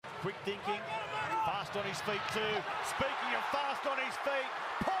quick thinking, fast on his feet too. Speaking of fast on his feet,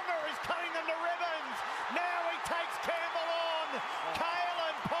 Ponga is cutting them to ribbons. Now he takes Campbell on.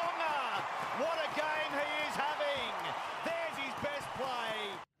 Kalyn Ponga, what a game he is having. There's his best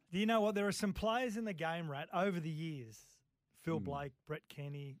play. Do you know what? There are some players in the game, Rat, over the years. Phil Blake, Brett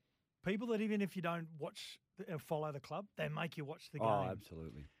Kenny, people that even if you don't watch follow the club, they make you watch the game. Oh,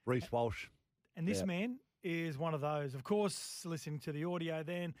 absolutely. Reece Walsh. And this man is one of those. Of course, listening to the audio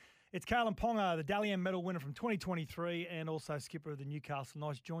then, it's Kalyn Ponga, the Dally M medal winner from 2023 and also skipper of the Newcastle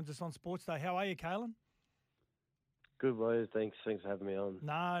Knights, joins us on Sportsday. How are you, Kalyn? Good, boys. Thanks for having me on.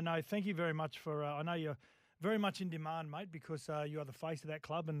 No, thank you very much for I know you're very much in demand, mate, because you are the face of that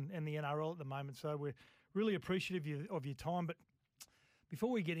club and the NRL at the moment. So we're really appreciative of your time. But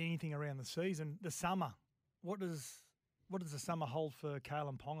before we get anything around the season, the summer, what does the summer hold for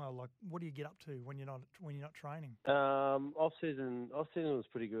Kalyn Ponga? Like, what do you get up to when you're not training? Off season was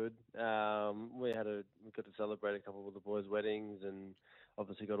pretty good. We got to celebrate a couple of the boys' weddings, and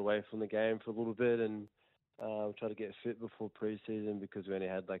obviously got away from the game for a little bit, and try to get fit before pre-season because we only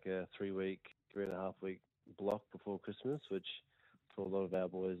had like a 3.5 week block before Christmas, which for a lot of our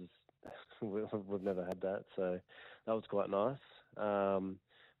boys we've never had that, so that was quite nice.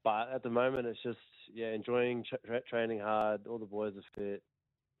 But at the moment, it's just enjoying training hard. All the boys are fit.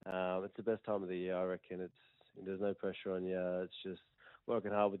 It's the best time of the year, I reckon. There's no pressure on you. It's just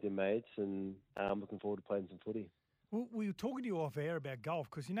working hard with your mates, and I'm looking forward to playing some footy. Well, we were talking to you off air about golf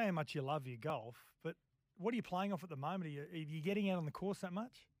because you know how much you love your golf. But what are you playing off at the moment? Are you getting out on the course that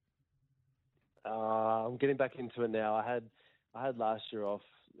much? I'm getting back into it now. I had last year off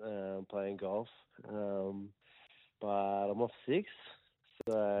playing golf, but I'm off 6.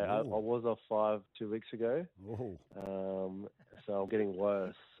 So I was off 5 2 weeks ago. So I'm getting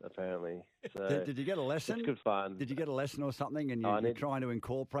worse, apparently. So did you get a lesson? It's good fun. Did you get a lesson or something, and you're trying to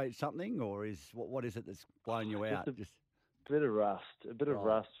incorporate something, or what is it that's blown you out? Just a bit of rust. A bit of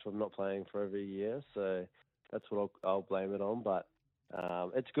rust from not playing for over a year. So that's what I'll blame it on. But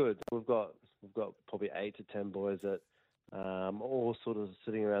it's good. We've got probably 8 to 10 boys that all sort of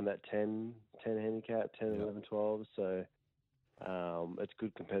sitting around that 10 handicap, 10, 11, 12. So it's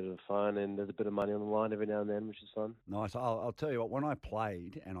good competitive fun, and there's a bit of money on the line every now and then, which is fun. Nice. I'll tell you what, when I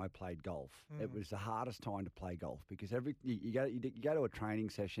played golf, it was the hardest time to play golf because you go to a training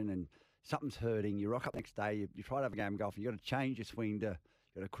session and something's hurting. You rock up next day, you try to have a game of golf, and you've got to change your swing to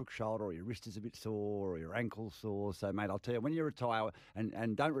you've got a crook shoulder, or your wrist is a bit sore, or your ankle's sore. So, mate, I'll tell you, when you retire,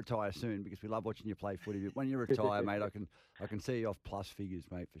 and don't retire soon because we love watching you play footy, but when you retire, mate, I can see you off plus figures,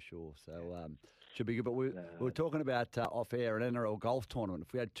 mate, for sure. So, should be good. But we were talking about off air an NRL golf tournament.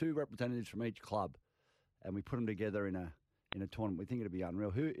 If we had 2 representatives from each club, and we put them together in a tournament, we think it'd be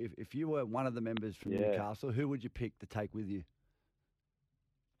unreal. Who, if you were one of the members from Newcastle, who would you pick to take with you?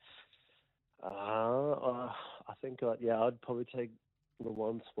 I think I'd probably take the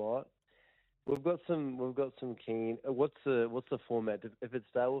one spot. We've got some keen. What's the format? If it's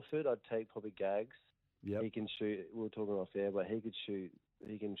Daleford, I'd take probably Gags. Yeah, he can shoot. We were talking off air, but he can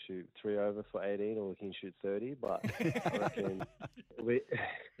shoot 3 over for 18, or he can shoot 30. But I reckon we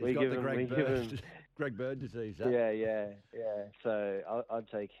give him Greg Bird disease. Yeah. So I'd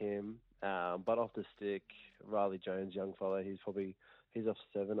take him. But off the stick, Riley Jones, young fella, he's off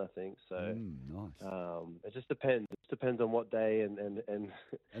 7, I think. So nice. It just depends. It depends on what day and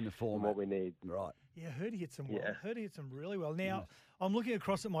the form and what we need. Right. Yeah, I heard he hit some well. I heard he hit some really well. Now, I'm looking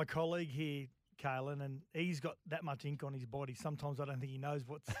across at my colleague here, Kalyn, and he's got that much ink on his body. Sometimes I don't think he knows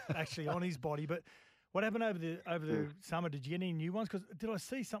what's actually on his body. But what happened over the summer? Did you get any new ones? Because did I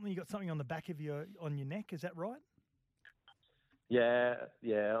see something? You got something on the back of your neck? Is that right? Yeah.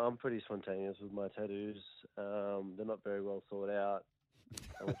 I'm pretty spontaneous with my tattoos. They're not very well thought out,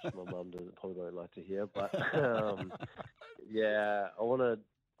 which my mum probably don't like to hear. But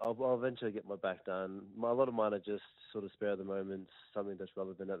I'll eventually get my back done. A lot of mine are just sort of spare at the moment, something that's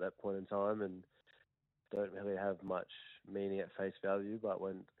relevant at that point in time, and don't really have much meaning at face value. But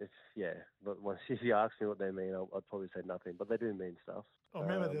if you ask me what they mean, I'd probably say nothing. But they do mean stuff. Oh,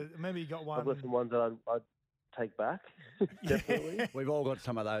 remember you got one. I've got some ones that I'd take back. Definitely. We've all got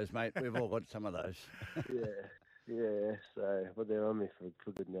some of those, mate. We've all got some of those. Yeah. So, but they're on me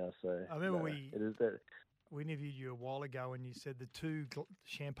for good now. So I remember it is that. We interviewed you a while ago, and you said the 2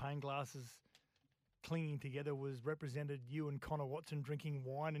 champagne glasses clinging together represented you and Connor Watson drinking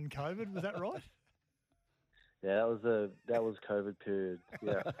wine in COVID. Was that right? Yeah, that was COVID period.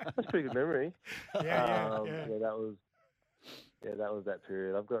 Yeah, that's a pretty good memory. Yeah. That was that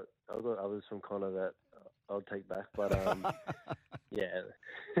period. I've got others from Connor that I'll take back, but I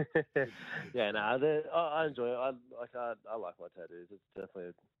enjoy it. I like my tattoos. It's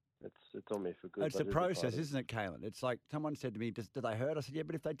definitely it's on me for good. It's but the it is a part process, of- isn't it, Kalyn? It's like someone said to me, do they hurt? I said, yeah,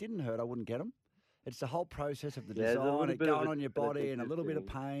 but if they didn't hurt, I wouldn't get them. It's the whole process of the Yeah, there's a design, little it bit of going a- on your an body and a addictive little bit of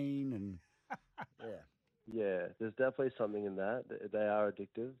thing. pain and yeah. Yeah, there's definitely something in that. They are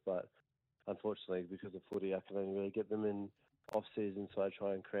addictive, but unfortunately, because of footy, I can only really get them in off season, so I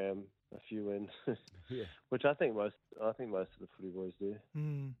try and cram a few in, Yeah. which I think most of the footy boys do.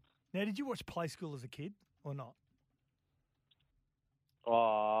 Mm. Now, did you watch Play School as a kid or not?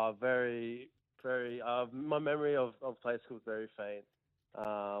 Oh, very, very. My memory of play school is very faint,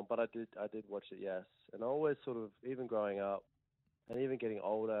 but I did watch it, yes. And I always sort of, even growing up, and even getting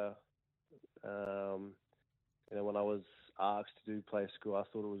older, when I was asked to do play school, I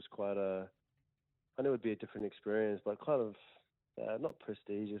thought it was I knew it would be a different experience, but kind of not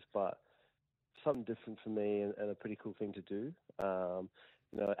prestigious, but something different for me and a pretty cool thing to do.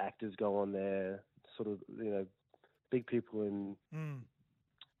 Actors go on there, sort of, big people in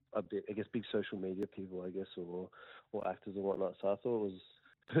I guess big social media people, I guess, or actors and whatnot. So I thought it was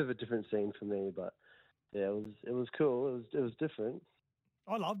a bit of a different scene for me, but yeah, it was cool. It was different.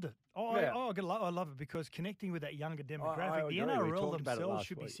 I loved it. Yeah. I love it because connecting with that younger demographic, agree. the We NRL talked about it themselves last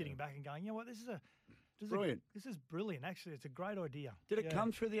should be week, sitting yeah. back and going, you know what, this is Brilliant. This is brilliant. Actually, it's a great idea. Did it Yeah.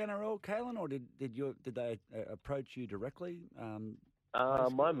 come through the NRL, Kalyn, or did they approach you directly?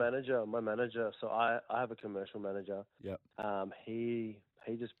 My manager. So I have a commercial manager. Yep. He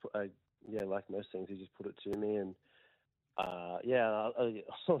just put, like most things, he just put it to me, and I was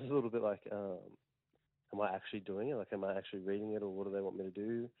a little bit like, am I actually doing it? Like, am I actually reading it, or what do they want me to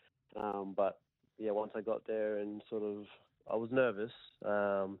do? But yeah, once I got there and sort of, I was nervous.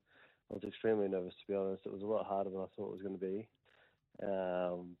 I was extremely nervous, to be honest. It was a lot harder than I thought it was going to be,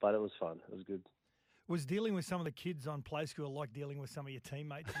 but it was fun. It was good. Was dealing with some of the kids on Play School like dealing with some of your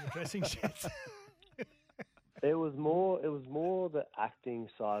teammates in the dressing sheds? It was more the acting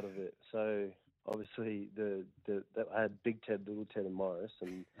side of it. So obviously I had Big Ted, Little Ted, and Morris,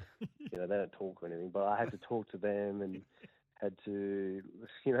 and they don't talk or anything, but I had to talk to them and had to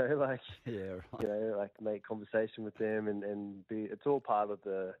make conversation with them and be. It's all part of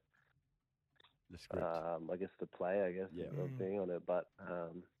the script. I guess the play, Yeah. of being on it. But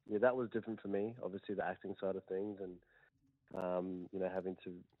that was different for me. Obviously the acting side of things, and having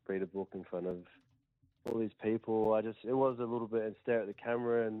to read a book in front of all these people. It was a little bit, and stare at the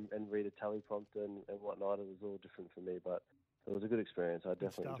camera and read a teleprompter and whatnot. It was all different for me, but it was a good experience. I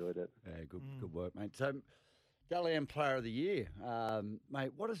definitely enjoyed it. Yeah, good work, mate. So, Dally Player of the Year,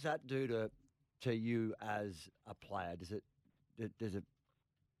 mate. What does that do to you as a player? Does it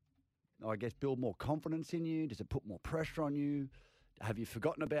I guess build more confidence in you? Does it put more pressure on you? Have you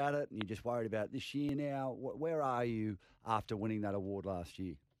forgotten about it and you're just worried about it this year now? Where are you after winning that award last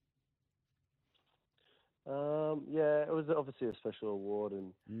year? It was obviously a special award,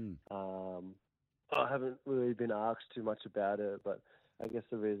 and I haven't really been asked too much about it, but I guess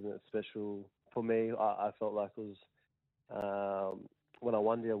the reason it's special for me, I felt like it was when I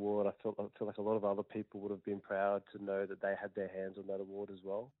won the award, I feel like a lot of other people would have been proud to know that they had their hands on that award as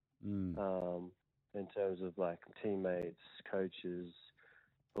well. In terms of like teammates, coaches,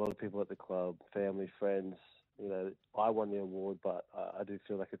 a lot of people at the club, family, friends. I won the award, but I do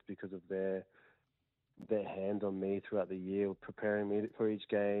feel like it's because of their hand on me throughout the year, preparing me for each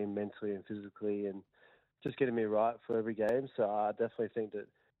game mentally and physically, and just getting me right for every game. So I definitely think that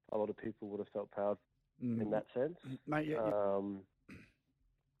a lot of people would have felt proud in that sense. Mate,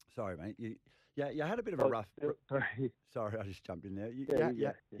 sorry, mate. You had a bit of a rough. Sorry, I just jumped in there. You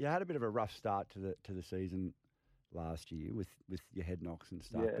had a bit of a rough start to the season last year with your head knocks and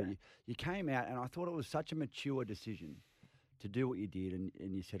stuff. Yeah. But you came out, and I thought it was such a mature decision to do what you did, and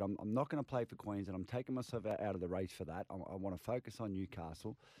you said, I'm not going to play for Queensland. I'm taking myself out of the race for that. I want to focus on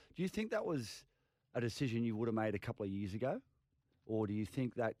Newcastle. Do you think that was a decision you would have made a couple of years ago, or do you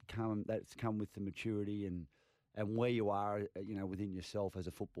think that's come with the maturity and where you are, within yourself as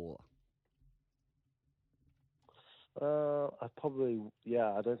a footballer? I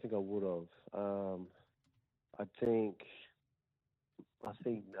don't think I would have. I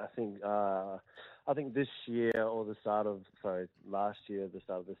think this year or last year, the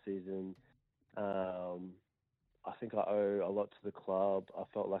start of the season, I think I owe a lot to the club. I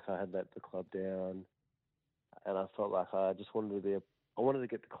felt like I had let the club down, and I felt like I just wanted to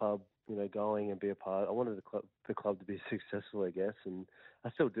get the club, going and be a part. I wanted the club to be successful, I guess, and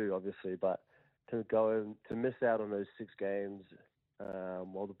I still do, obviously, but to miss out on those 6 games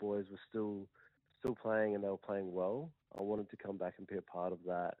while the boys were still playing and they were playing well, I wanted to come back and be a part of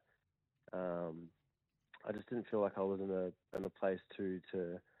that. I just didn't feel like I was in a place to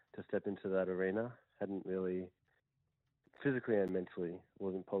step into that arena. Hadn't really physically and mentally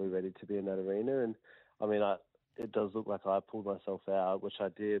wasn't probably ready to be in that arena. And I mean, it does look like I pulled myself out, which I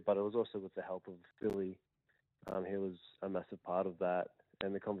did, but it was also with the help of Philly. He was a massive part of that,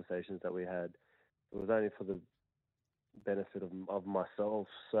 and the conversations that we had. It was only for the benefit of myself.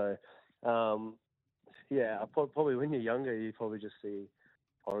 So, probably when you're younger, you probably just see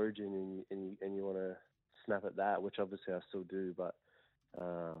Origin and you want to snap at that, which obviously I still do. But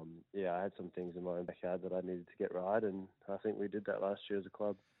I had some things in my own backyard that I needed to get right, and I think we did that last year as a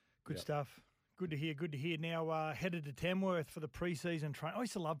club. Good stuff. Good to hear. Now headed to Tamworth for the pre-season training. I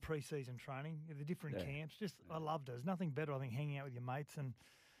used to love pre-season training, the different camps. I loved it. There's nothing better, I think, hanging out with your mates and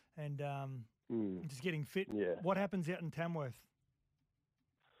just getting fit. Yeah. What happens out in Tamworth?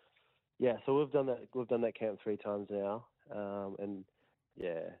 Yeah, so we've done that. We've done that camp 3 times now, and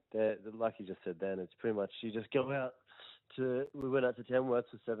like you just said, then it's pretty much you just go out to. We went out to Tamworth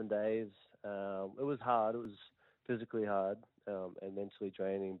for 7 days. It was hard. It was physically hard and mentally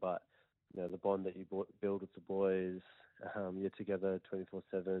draining, but the bond that you build with the boys, you're together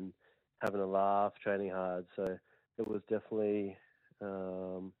 24/7, having a laugh, training hard. So it was definitely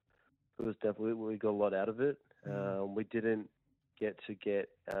we got a lot out of it. We didn't get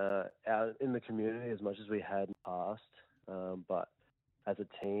out in the community as much as we had in the past, but as a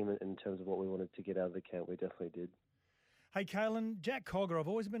team, in terms of what we wanted to get out of the camp, we definitely did. Hey, Kalyn, Jack Cogger, I've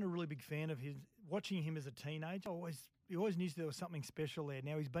always been a really big fan of his. Watching him as a teenager, he always knew there was something special there.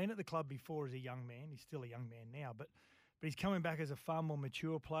 Now, he's been at the club before as a young man. He's still a young man now, but he's coming back as a far more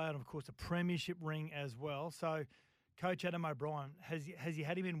mature player and, of course, a premiership ring as well. So, Coach Adam O'Brien, has he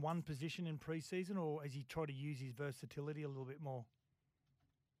had him in one position in pre-season, or has he tried to use his versatility a little bit more?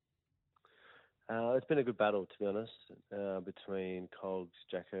 It's been a good battle, to be honest, between Cogs,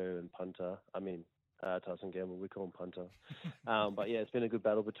 Jacko, and Punter. I mean, Tyson Gamble, we call him Punter. But yeah, it's been a good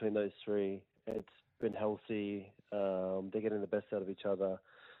battle between those 3. It's been healthy. They're getting the best out of each other.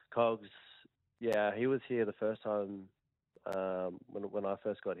 Cogs, he was here the first time when I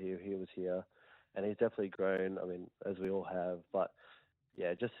first got here. He was here, and he's definitely grown. I mean, as we all have. But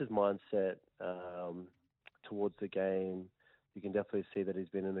yeah, just his mindset towards the game. You can definitely see that he's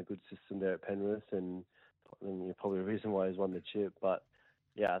been in a good system there at Penrith, and probably a reason why he's won the chip. But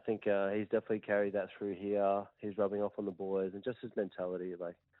yeah, I think he's definitely carried that through here. He's rubbing off on the boys, and just his mentality,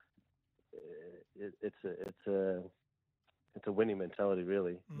 like it's a winning mentality,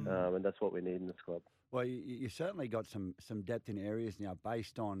 really, and that's what we need in this club. Well, you certainly got some depth in areas now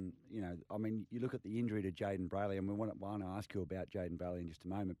based on, I mean, you look at the injury to Jaden Brayley, and we want to ask you about Jaden Brayley in just a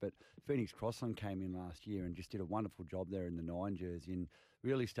moment, but Phoenix Crossland came in last year and just did a wonderful job there in the 9 jersey and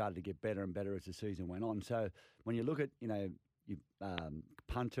really started to get better and better as the season went on. So when you look at,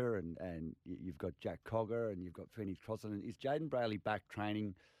 Punter and you've got Jack Cogger and you've got Phoenix Crossland, is Jaden Brayley back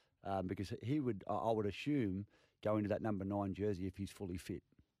training? Because he would, I would assume, go into that number 9 jersey if he's fully fit.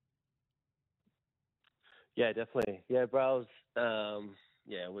 Yeah, definitely. Yeah, Browse.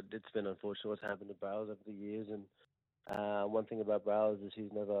 It's been unfortunate what's happened to Browse over the years, and one thing about Browse is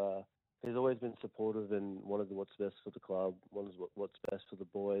he's always been supportive and wanted what's best for the club, wanted what's best for the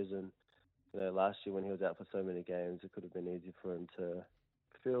boys. And last year when he was out for so many games, it could have been easy for him to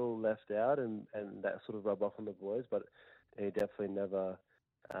feel left out and that sort of rub off on the boys. But he definitely never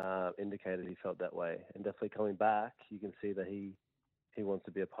indicated he felt that way. And definitely coming back, you can see that he wants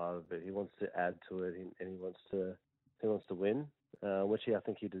to be a part of it. He wants to add to it, and he wants to win, which I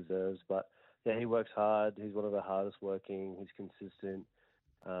think he deserves. But yeah, he works hard. He's one of the hardest working. He's consistent.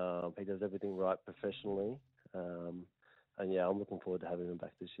 He does everything right professionally. And yeah, I'm looking forward to having him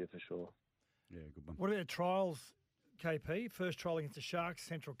back this year for sure. Yeah, good one. What about trials, KP? First trial against the Sharks,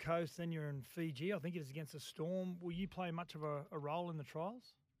 Central Coast. Then you're in Fiji. I think it is against the Storm. Will you play much of a role in the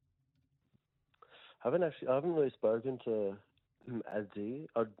trials? I haven't really spoken to Adzi.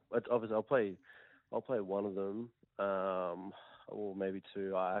 Obviously, I'll play one of them, or maybe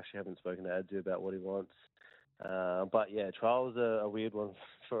 2. I actually haven't spoken to Adzi about what he wants. But yeah, trials are a weird one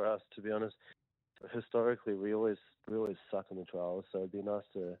for us, to be honest. Historically, we always suck in the trials, so it'd be nice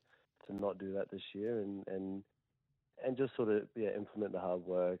to not do that this year and just sort of implement the hard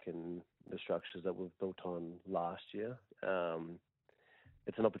work and the structures that we've built on last year.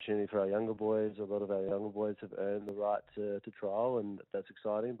 It's an opportunity for our younger boys. A lot of our younger boys have earned the right to trial, and that's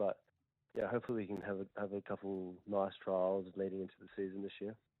exciting. But yeah, hopefully we can have a couple nice trials leading into the season this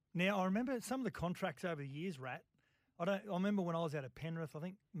year. Now, I remember some of the contracts over the years, Rat. I remember when I was out at Penrith, I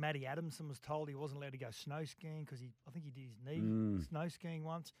think Matty Adamson was told he wasn't allowed to go snow skiing because I think he did his knee snow skiing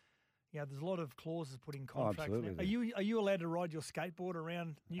once. Yeah, there's a lot of clauses put in contracts. Absolutely. Now. Are you allowed to ride your skateboard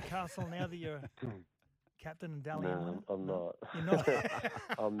around Newcastle now that you're captain and Dally? No, I'm not. You're not?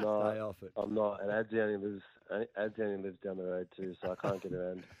 I'm not. Stay off it. I'm not. And Adzi only lives down the road too, so I can't get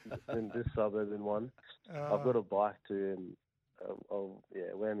around in this suburb in one. I've got a bike too, and I'll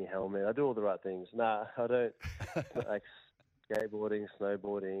wear my helmet. I do all the right things. Nah, I don't. Like skateboarding,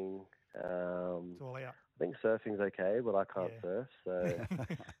 snowboarding. It's all out. I think surfing's okay, but I can't surf. So but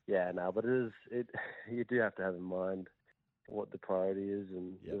you do have to have in mind what the priority is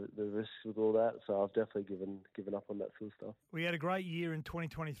and the risks with all that. So I've definitely given up on that sort of stuff. We had a great year in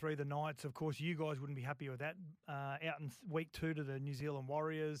 2023, the Knights. Of course, you guys wouldn't be happy with that. Out in week 2 to the New Zealand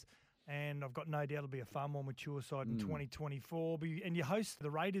Warriors. And I've got no doubt it'll be a far more mature side in 2024. And you host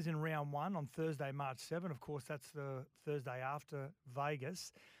the Raiders in round 1 on Thursday, March 7. Of course, that's the Thursday after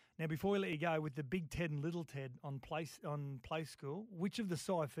Vegas. Now, before we let you go, with the Big Ted and Little Ted on Play School, which of the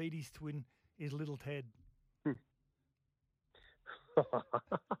Saifides twin is Little Ted?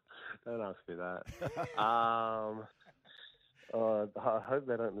 Don't ask me that. I hope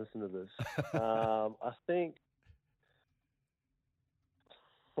they don't listen to this. I think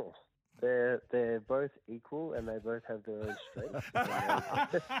they're both equal and they both have their own strengths.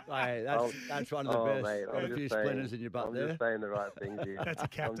 Hey, that's one of the best. Mate, Got a few splinters in your butt there. I'm just saying the right things here. That's a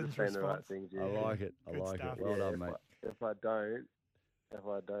captain's I'm just saying the right response. things here. I like it. I Good like stuff. it. Well done, mate. If I don't,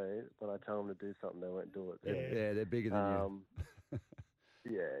 when I tell them to do something, they won't do it. Yeah, they're bigger than you.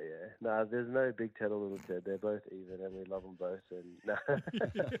 Yeah. No, there's no Big Ted or Little Ted. They're both even, and we love them both. And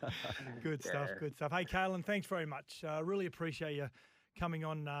Good stuff. Good stuff. Hey, Kalyn, thanks very much. Really appreciate you coming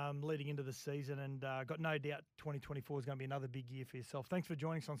on leading into the season, and got no doubt 2024 is going to be another big year for yourself. Thanks for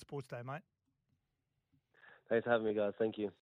joining us on Sports Day, mate. Thanks for having me, guys. Thank you.